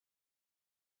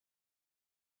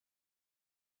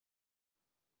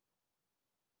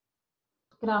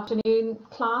Good afternoon,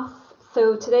 class.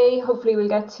 So today, hopefully, we'll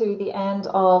get to the end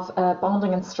of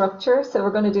bonding and structure. So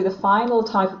we're going to do the final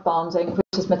type of bonding, which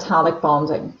is metallic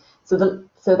bonding. So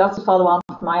that's a follow-on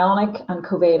from ionic and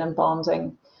covalent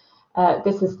bonding.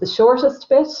 This is the shortest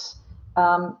bit,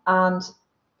 and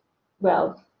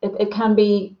well, it can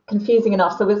be confusing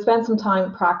enough. So we'll spend some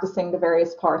time practicing the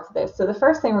various parts of this. So the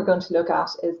first thing we're going to look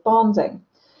at is bonding.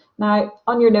 Now,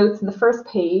 on your notes in the first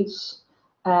page,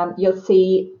 you'll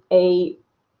see a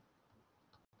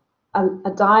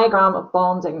diagram of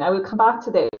bonding. Now we'll come back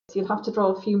to this. You'll have to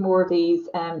draw a few more of these.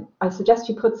 I suggest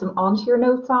you put some onto your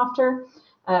notes after.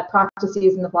 Practice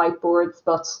using the whiteboards,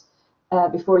 but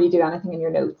before you do anything in your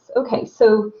notes. Okay,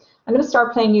 so I'm going to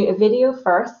start playing you a video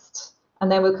first, and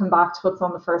then we'll come back to what's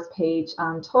on the first page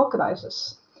and talk about it.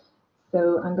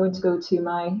 So I'm going to go to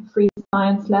my free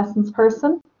science lessons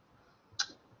person.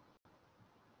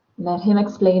 Let him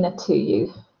explain it to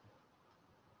you.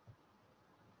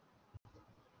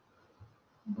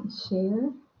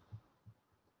 Share.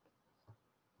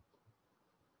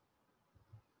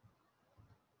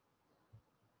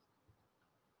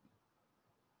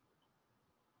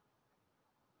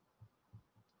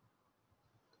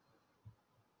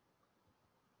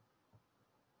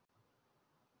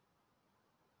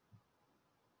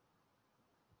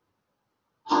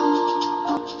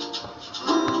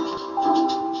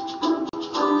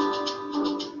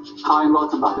 Hi and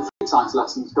welcome back to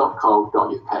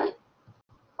freesciencelessons.co.uk.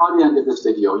 By the end of this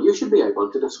video, you should be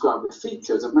able to describe the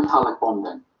features of metallic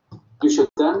bonding. You should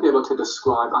then be able to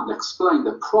describe and explain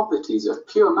the properties of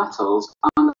pure metals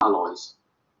and alloys.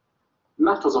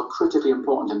 Metals are critically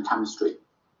important in chemistry.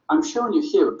 I'm showing you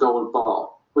here a gold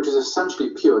bar, which is essentially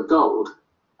pure gold,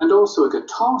 and also a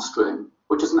guitar string,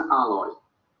 which is an alloy.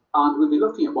 And we'll be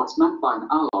looking at what's meant by an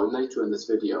alloy later in this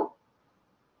video.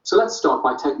 So let's start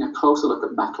by taking a closer look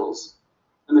at metals.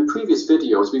 In the previous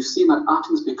videos, we've seen that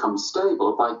atoms become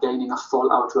stable by gaining a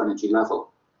full outer energy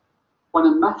level. When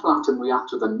a metal atom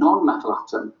reacts with a non-metal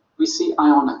atom, we see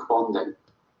ionic bonding.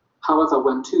 However,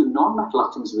 when two non-metal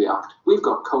atoms react, we've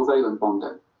got covalent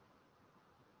bonding.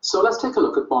 So let's take a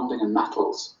look at bonding in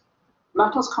metals.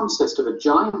 Metals consist of a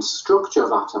giant structure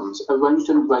of atoms arranged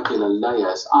in regular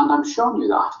layers, and I'm showing you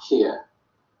that here.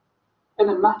 In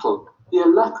a metal, the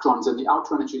electrons in the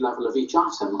outer energy level of each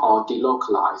atom are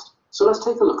delocalized. So let's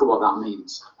take a look at what that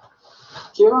means.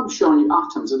 Here I'm showing you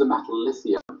atoms of the metal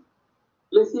lithium.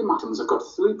 Lithium atoms have got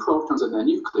 3 protons in their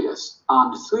nucleus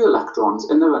and 3 electrons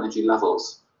in their energy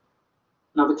levels.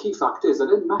 Now the key fact is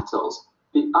that in metals,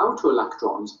 the outer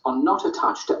electrons are not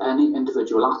attached to any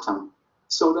individual atom,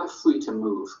 so they're free to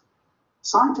move.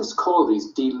 Scientists call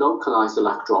these delocalized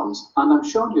electrons, and I'm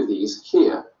showing you these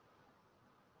here.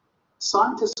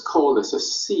 Scientists call this a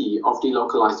sea of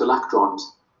delocalized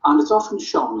electrons, and it's often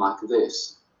shown like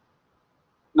this.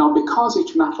 Now, because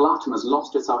each metal atom has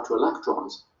lost its outer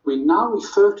electrons, we now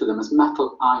refer to them as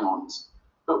metal ions.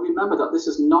 But remember that this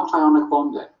is not ionic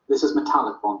bonding, this is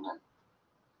metallic bonding.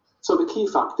 So the key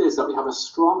fact is that we have a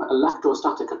strong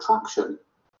electrostatic attraction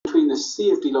between the sea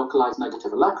of delocalized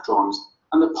negative electrons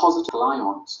and the positive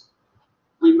ions.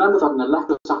 Remember that an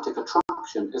electrostatic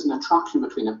attraction is an attraction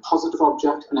between a positive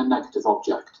object and a negative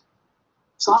object.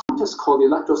 Scientists call the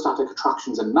electrostatic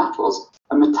attractions in metals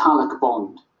a metallic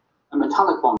bond, and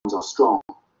metallic bonds are strong.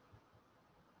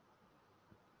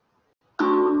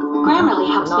 Grammarly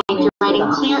helps make your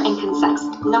writing clear and concise,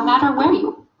 no matter where you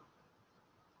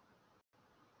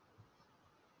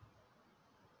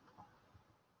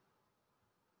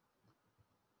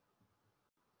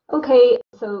are. Okay,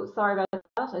 so sorry about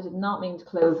that. I did not mean to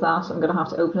close that. I'm going to have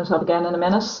to open it up again in a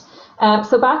minute.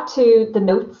 So back to the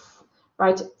notes,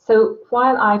 right? So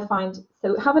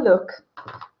have a look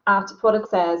at what it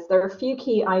says. There are a few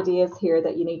key ideas here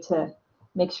that you need to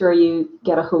make sure you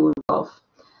get a hold of.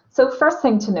 So first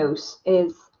thing to note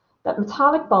is that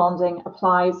metallic bonding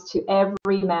applies to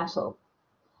every metal.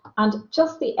 And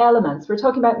just the elements, we're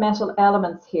talking about metal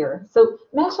elements here. So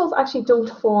metals actually don't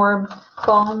form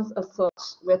bonds as such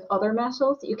with other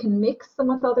metals. You can mix them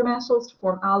with other metals to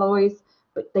form alloys,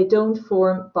 but they don't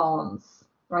form bonds,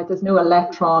 right? There's no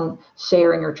electron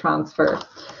sharing or transfer.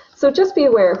 So just be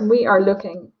aware, when we are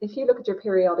looking, if you look at your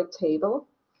periodic table,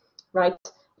 right,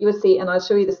 you will see, and I'll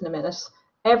show you this in a minute,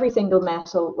 every single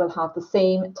metal will have the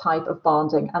same type of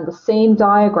bonding and the same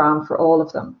diagram for all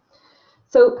of them.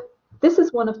 So this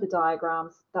is one of the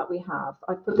diagrams that we have.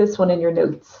 I put this one in your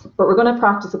notes, but we're going to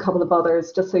practice a couple of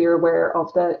others just so you're aware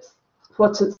of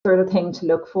what sort of thing to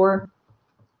look for.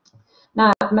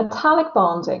 Now, metallic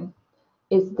bonding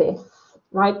is this,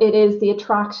 right? It is the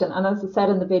attraction, and as I said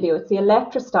in the video, it's the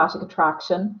electrostatic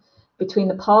attraction between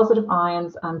the positive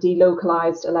ions and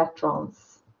delocalized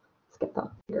electrons. get that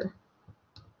here.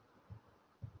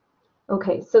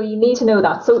 Okay, so you need to know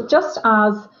that. So just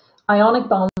as ionic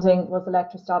bonding was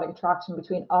electrostatic attraction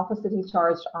between oppositely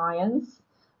charged ions,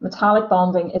 metallic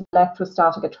bonding is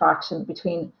electrostatic attraction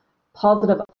between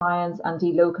positive ions and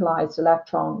delocalized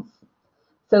electrons.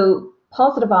 So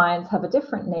positive ions have a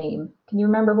different name. Can you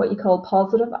remember what you call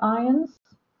positive ions?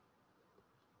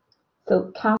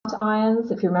 So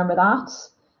cations, if you remember that.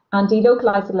 And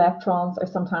delocalized electrons are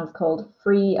sometimes called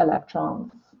free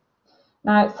electrons.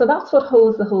 Now, so that's what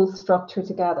holds the whole structure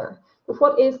together. But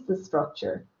what is the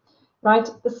structure? Right,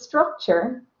 the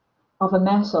structure of a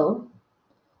metal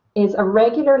is a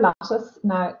regular lattice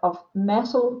now of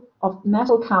metal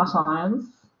cations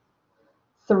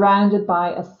surrounded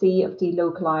by a sea of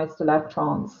delocalized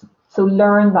electrons. So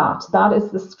learn that. That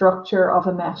is the structure of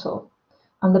a metal.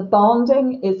 And the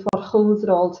bonding is what holds it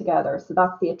all together. So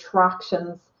that's the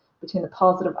attractions between the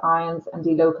positive ions and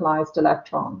delocalized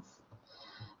electrons.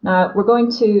 Now, we're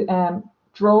going to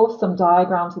draw some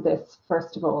diagrams of this,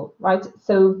 first of all, right?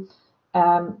 So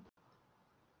I'm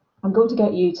going to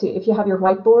get you to, if you have your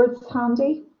whiteboards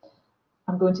handy,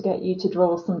 I'm going to get you to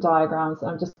draw some diagrams.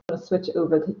 I'm just going to switch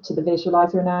over to the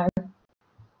visualizer now.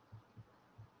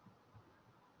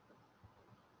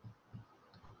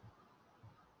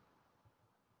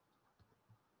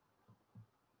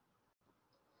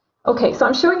 Okay, so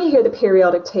I'm showing you here the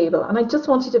periodic table, and I just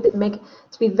want you to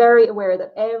be very aware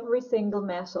that every single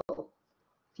metal,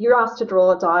 if you're asked to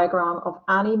draw a diagram of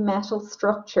any metal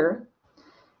structure,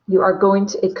 you are going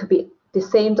to, it could be the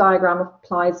same diagram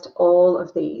applies to all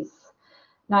of these.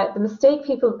 Now, the mistake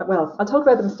people, well, I'll talk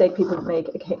about the mistake people make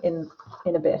in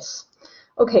a bit.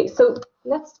 Okay, so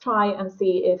let's try and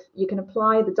see if you can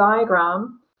apply the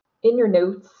diagram in your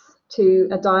notes to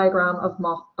a diagram of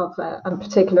a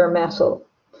particular metal.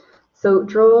 So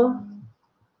draw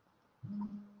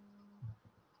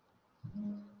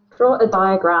a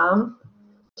diagram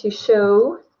to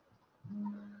show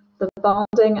the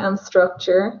bonding and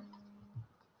structure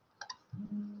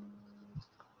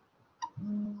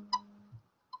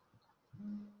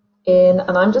and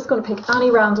I'm just going to pick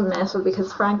any random metal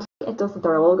because frankly it doesn't,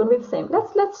 they're all going to be the same.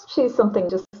 Let's choose something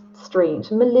just strange.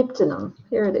 Molybdenum,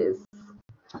 here it is.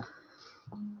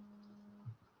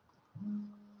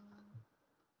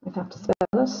 I have to spell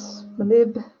it.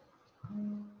 Molybdenum.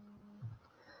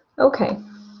 Okay,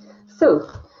 so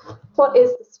what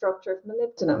is the structure of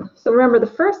molybdenum? So remember,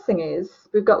 the first thing is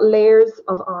we've got layers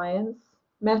of ions,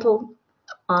 metal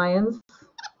ions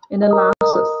in a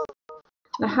lattice.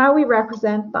 Now how we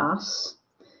represent that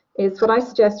is, what I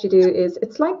suggest you do is,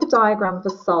 it's like the diagram of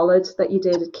a solid that you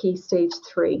did at key stage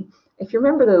 3. If you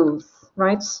remember those,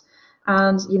 right?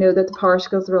 And you know that the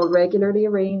particles are all regularly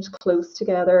arranged close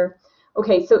together.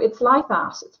 Okay, so it's like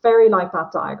that. It's very like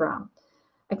that diagram.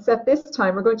 Except this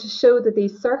time we're going to show that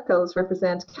these circles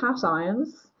represent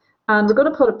cations, and we're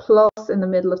going to put a plus in the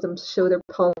middle of them to show they're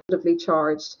positively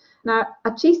charged. Now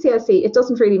at GCSE it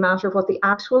doesn't really matter what the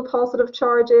actual positive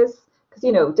charge is, because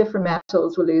you know different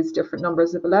metals will lose different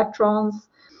numbers of electrons,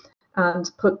 and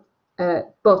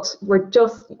but we're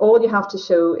just, all you have to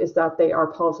show is that they are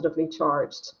positively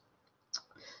charged.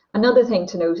 Another thing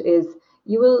to note is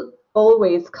you will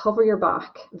always cover your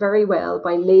back very well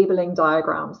by labeling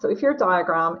diagrams. So if your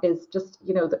diagram is just,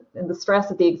 you know, in the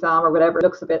stress of the exam or whatever, it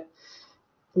looks a bit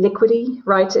liquidy,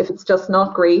 right? If it's just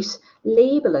not great,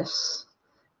 label it,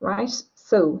 right?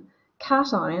 So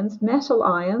cations, metal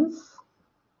ions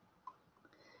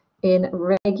in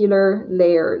regular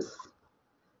layers.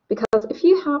 Because if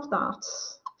you have that,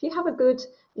 if you have a good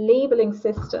labeling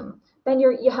system, then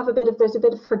there's a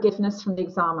bit of forgiveness from the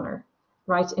examiner,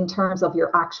 right, in terms of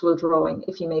your actual drawing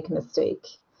if you make a mistake,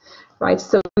 right?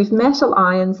 So we've metal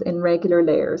ions in regular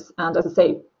layers, and as I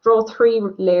say, draw 3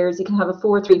 layers. You can have a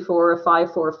 4-3-4 or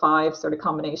 5-4-5 sort of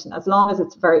combination, as long as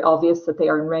it's very obvious that they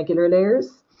are in regular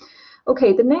layers.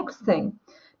 Okay, the next thing.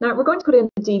 Now we're going to put in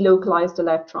the delocalized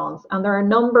electrons, and there are a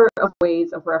number of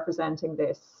ways of representing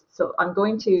this. So I'm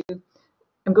going to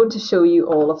show you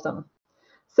all of them.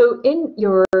 So in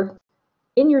your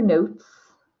notes,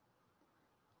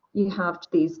 you have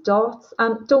these dots,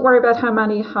 and don't worry about how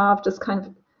many you have, just kind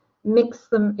of mix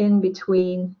them in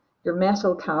between your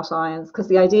metal cations, because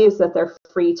the idea is that they're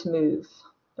free to move,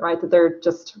 right? That they're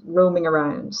just roaming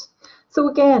around. So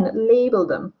again, label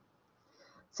them.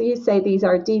 So you say these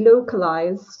are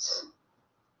delocalized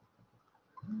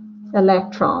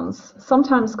electrons,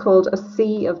 sometimes called a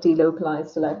sea of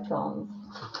delocalized electrons.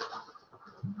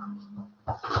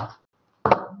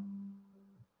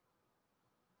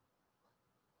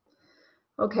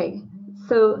 Okay,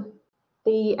 so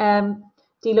the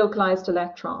delocalized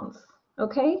electrons,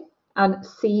 okay? And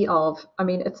C of, I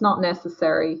mean, it's not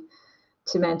necessary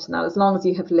to mention that as long as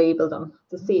you have labeled them,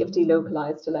 the C of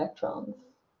delocalized electrons.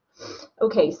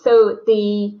 Okay, so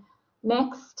the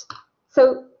next,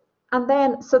 so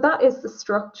that is the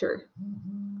structure.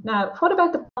 Now, what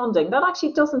about the bonding? That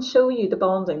actually doesn't show you the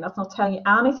bonding. That's not telling you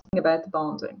anything about the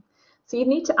bonding. So you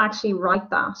need to actually write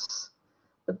that.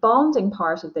 The bonding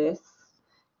part of this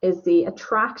is the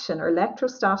attraction or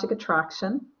electrostatic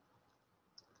attraction.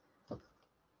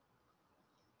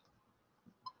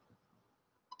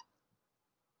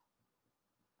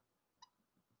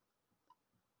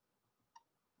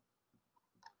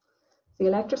 The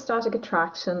electrostatic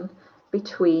attraction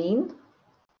between,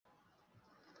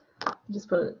 just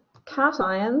put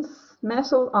cations,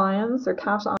 metal ions or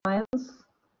cations,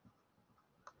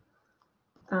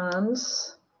 and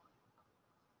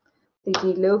the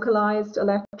delocalized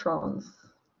electrons.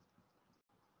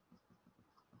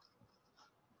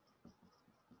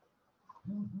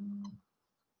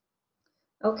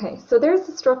 Okay, so there's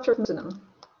the structure of them,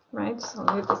 right?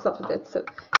 I'll move this up a bit so you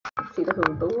can see the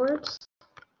whole board.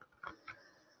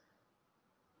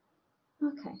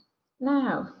 Okay,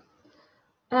 now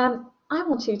I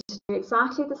want you to do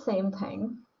exactly the same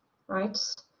thing, right?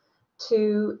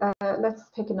 To let's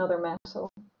pick another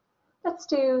metal. Let's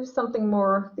do something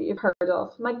more that you've heard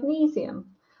of, magnesium.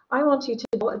 I want you to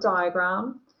draw a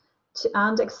diagram to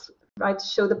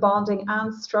show the bonding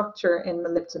and structure in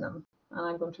molybdenum. And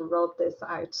I'm going to rub this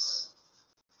out.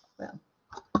 Well,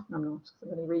 I'm not. I'm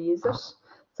going to reuse it.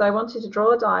 So I want you to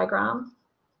draw a diagram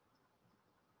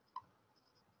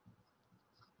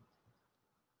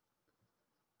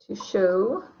to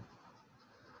show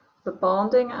the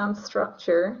bonding and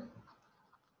structure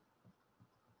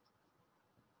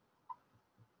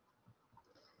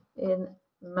in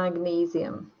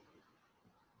magnesium.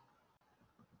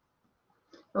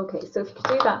 Okay, so if you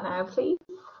could do that now, please.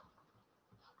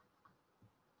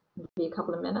 Give me a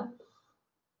couple of minutes.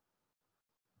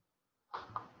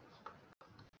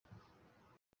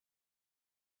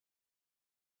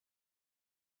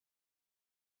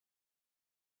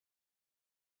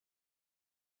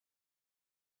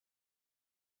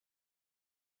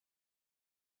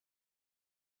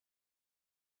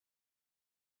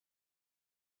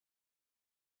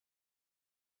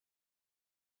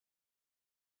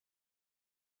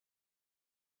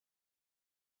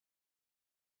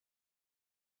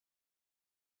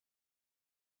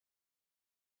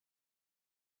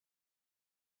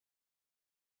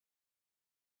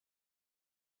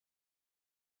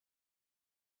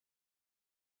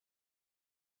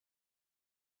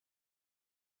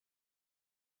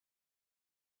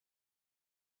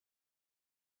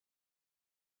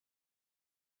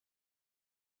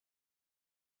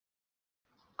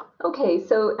 Okay,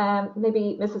 so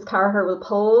maybe Mrs. Carter will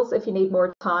pause if you need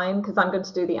more time, because I'm going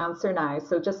to do the answer now.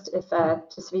 So just if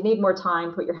you need more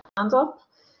time, put your hand up,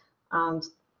 and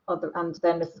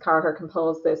then Mrs. Carter can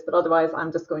pause this. But otherwise,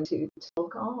 I'm just going to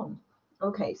talk on.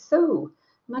 Okay, so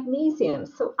magnesium.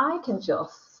 So I can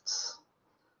just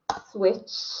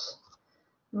switch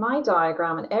my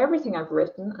diagram and everything I've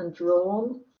written and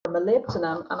drawn for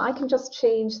molybdenum, and I can just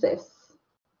change this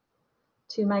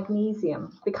to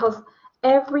magnesium, because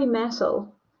every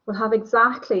metal will have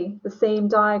exactly the same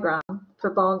diagram for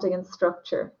bonding and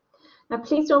structure. Now,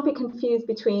 please don't be confused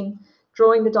between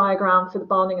drawing the diagram for the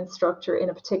bonding and structure in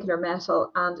a particular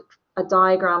metal and a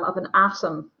diagram of an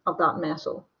atom of that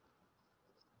metal.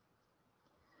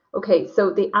 Okay,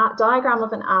 so the diagram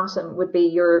of an atom would be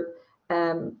your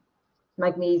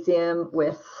magnesium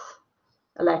with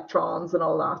electrons and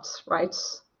all that, right?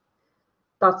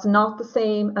 That's not the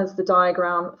same as the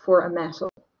diagram for a metal.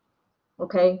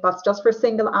 Okay, that's just for a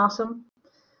single atom.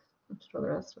 Let's draw the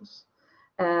rest of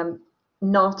it.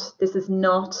 This is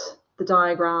not the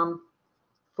diagram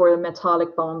for the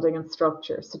metallic bonding and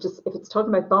structure. So just if it's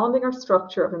talking about bonding or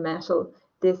structure of a metal,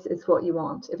 this is what you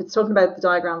want. If it's talking about the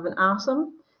diagram of an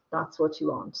atom, that's what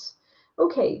you want.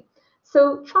 Okay,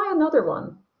 so try another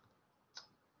one.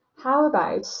 How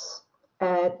about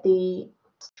the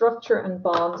structure and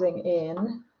bonding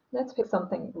in, let's pick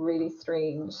something really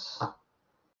strange.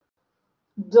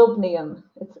 Dubnium,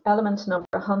 it's element number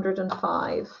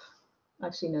 105.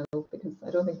 Actually, no, because I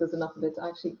don't think there's enough of it to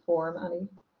actually form any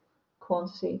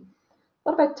quantity.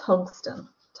 What about tungsten?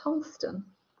 Tungsten.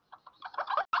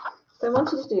 So I want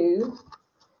you to do,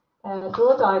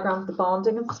 draw a diagram of the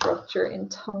bonding and structure in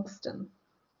tungsten.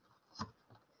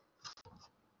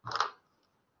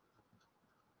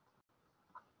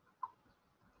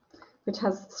 Which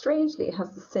has, strangely, it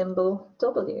has the symbol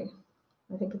W.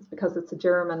 I think it's because it's a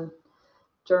German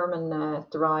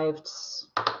derived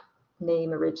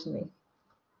name originally.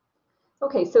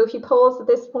 Okay, so if you pause at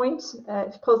this point,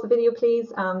 if you pause the video,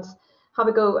 please, and have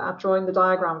a go at drawing the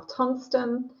diagram of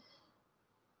tungsten.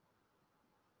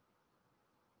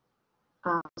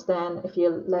 And then if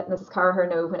you let Mrs. Carraher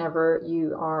know whenever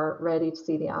you are ready to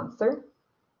see the answer.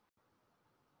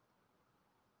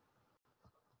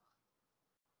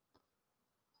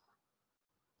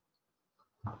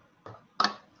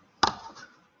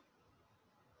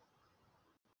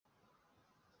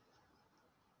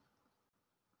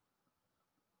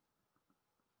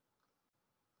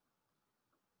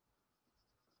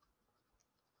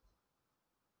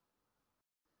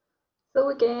 So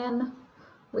again,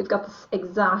 we've got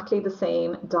exactly the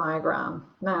same diagram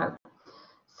now.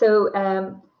 So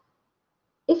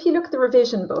if you look at the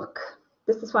revision book,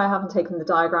 this is why I haven't taken the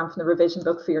diagram from the revision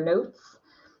book for your notes.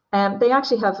 They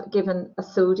actually have given a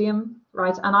sodium,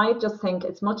 right? And I just think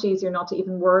it's much easier not to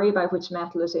even worry about which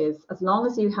metal it is. As long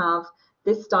as you have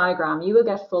this diagram, you will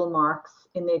get full marks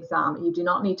in the exam. You do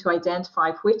not need to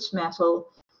identify which metal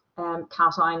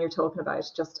cation you're talking about.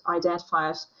 Just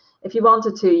identify it. If you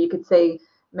wanted to, you could say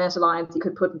metal ions, you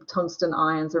could put tungsten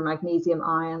ions or magnesium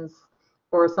ions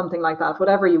or something like that,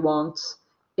 whatever you want,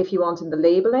 if you want in the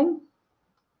labeling.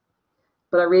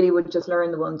 But I really would just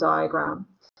learn the one diagram.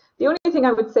 The only thing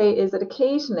I would say is that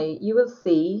occasionally you will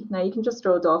see, now you can just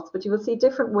draw dots, but you will see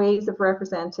different ways of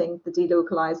representing the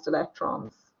delocalized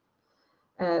electrons.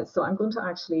 So I'm going to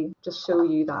actually just show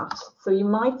you that. So you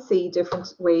might see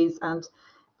different ways and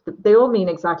they all mean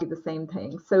exactly the same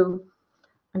thing. So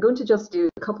I'm going to just do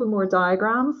a couple more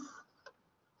diagrams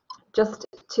just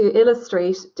to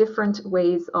illustrate different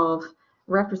ways of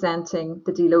representing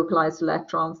the delocalized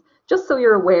electrons, just so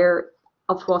you're aware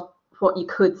of what you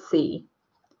could see.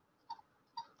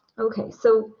 Okay,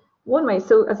 so one way,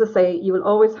 so as I say, you will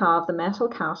always have the metal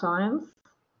cations.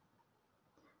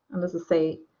 And as I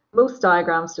say, most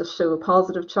diagrams just show a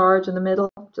positive charge in the middle,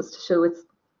 just to show it's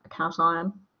a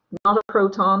cation, not a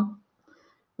proton,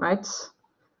 right?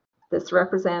 This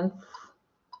represents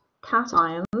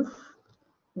cations,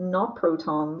 not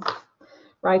protons,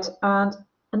 right? And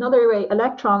another way,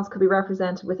 electrons could be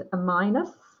represented with a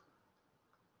minus.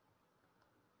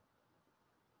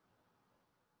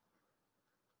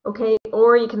 Okay,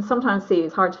 or you can sometimes see,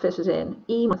 it's hard to fit it in,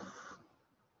 E minus.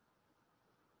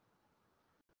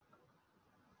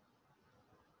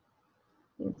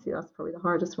 You can see that's probably the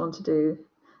hardest one to do.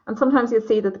 And sometimes you'll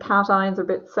see that the cations are a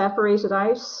bit separated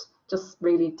out, just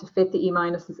really to fit the E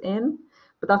minuses in.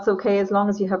 But that's okay as long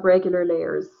as you have regular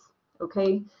layers.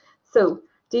 Okay, so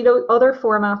other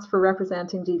formats for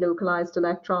representing delocalized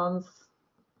electrons.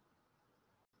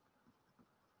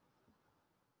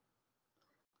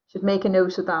 Should make a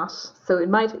note of that. So it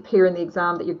might appear in the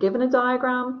exam that you're given a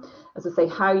diagram, as I say,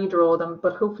 how you draw them,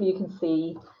 but hopefully you can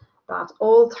see that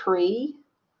all three,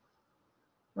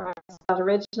 right, that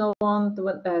original one, the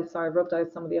one, sorry, I rubbed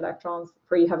out some of the electrons,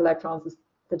 where you have electrons,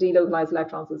 the delocalized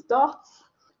electrons as dots,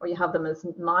 or you have them as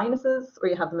minuses, or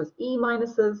you have them as E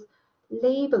minuses.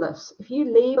 Label it. If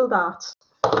you label that,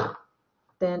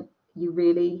 then you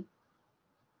really,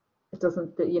 it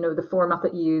doesn't, you know, the format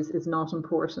that you use is not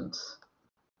important.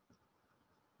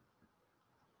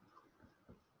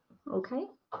 Okay,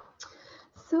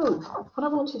 so what I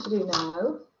want you to do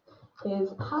now is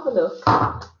have a look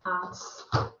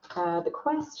at the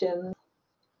questions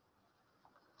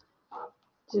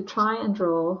to try and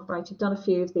draw, right, you've done a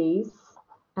few of these.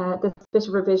 There's a bit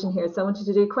of revision here, so I want you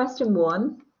to do question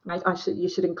 1, right, you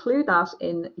should include that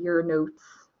in your notes.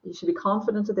 You should be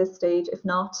confident at this stage. If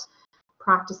not,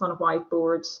 practice on a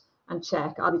whiteboard and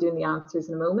check. I'll be doing the answers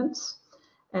in a moment.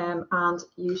 And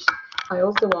I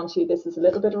also want you, this is a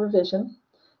little bit of revision,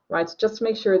 right, just to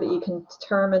make sure that you can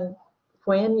determine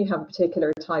when you have a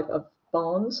particular type of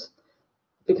bond,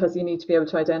 because you need to be able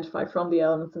to identify from the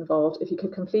elements involved. If you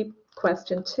could complete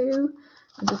question 2,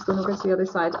 I'm just going over to the other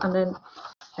side, and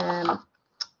then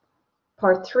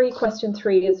part 3, question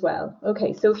 3 as well.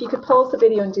 Okay, so if you could pause the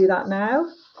video and do that now,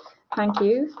 thank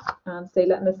you, and say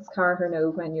let Mrs. Carraher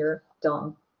know when you're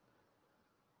done.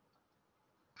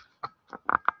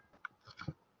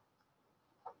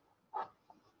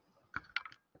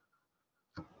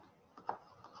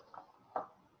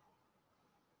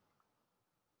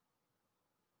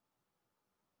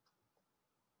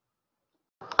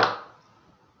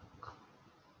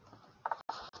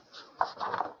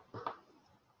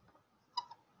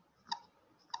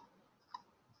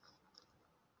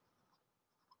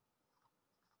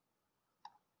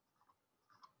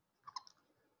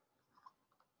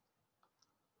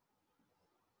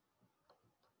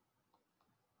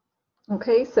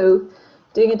 Okay, so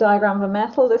doing a diagram of a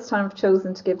metal, this time I've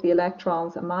chosen to give the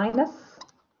electrons a minus.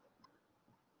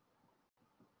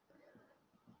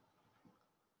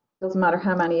 Doesn't matter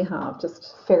how many you have,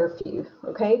 just fair few,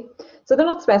 okay? So they're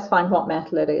not specifying what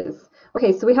metal it is.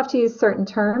 Okay, so we have to use certain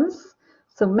terms.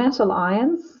 So metal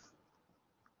ions,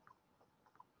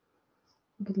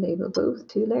 we could label both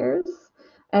 2 layers.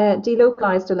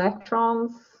 Delocalized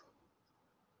electrons,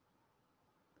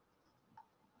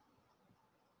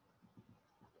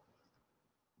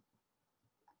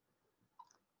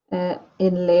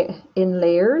 in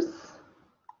layers.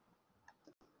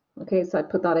 Okay, so I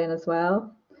put that in as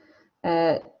well.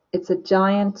 It's a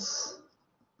giant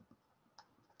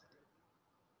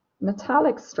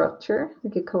metallic structure, we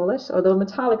could call it, although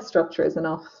metallic structure is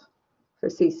enough for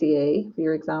CCA, for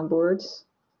your exam board.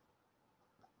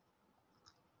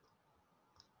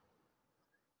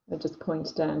 I'll just point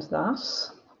down to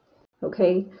that.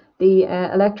 Okay, the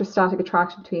electrostatic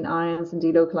attraction between ions and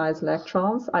delocalized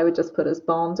electrons, I would just put as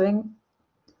bonding.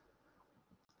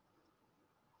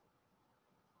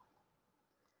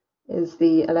 Is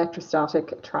the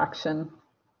electrostatic attraction.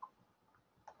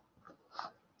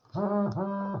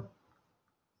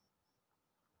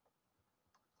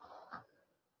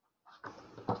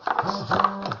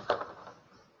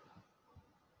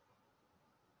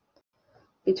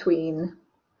 Between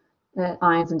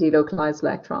ions and delocalized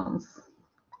electrons.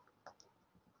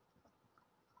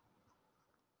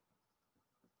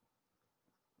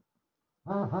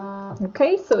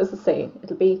 Okay, so as I say,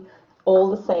 it'll be all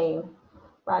the same,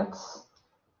 right?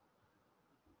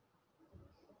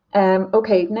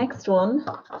 Okay, next one.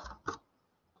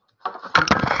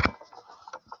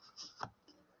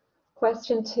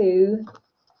 Question 2.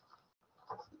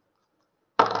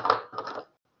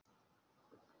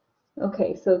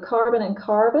 Okay, so carbon and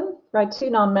carbon, right?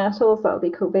 2 nonmetals, that'll be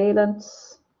covalent.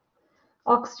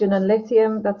 Oxygen and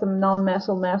lithium, that's a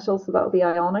non-metal metal, so that'll be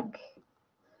ionic.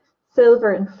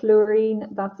 Silver and fluorine,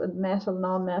 that's a metal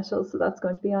non-metal, so that's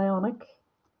going to be ionic.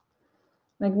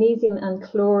 Magnesium and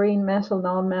chlorine, metal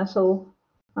non-metal,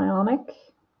 ionic.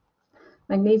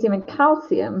 Magnesium and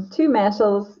calcium, 2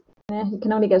 metals, you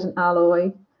can only get an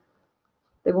alloy,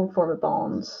 they won't form a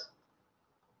bond.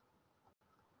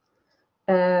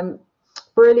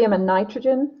 Beryllium and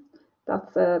nitrogen,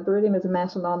 that's beryllium is a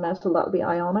metal non-metal, that will be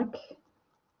ionic.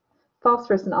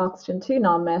 Phosphorus and oxygen, 2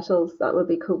 non-metals, that will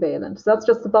be covalent. So that's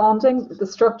just the bonding. The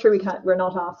structure we're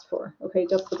not asked for. Okay,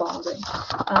 just the bonding.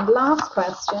 And last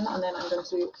question, and then I'm going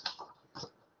to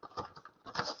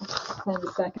spend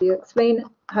a second to explain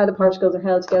how the particles are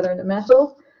held together in a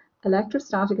metal.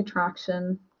 Electrostatic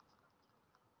attraction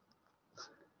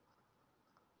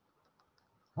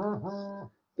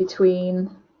between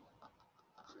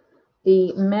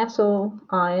the metal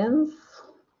ions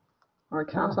or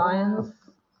cations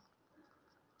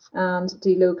and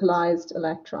delocalized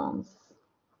electrons.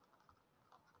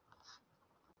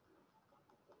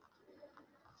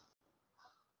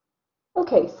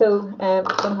 Okay, so I'm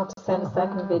going to have to send a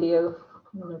second video.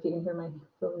 I don't know if you can hear my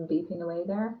phone beeping away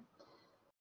there.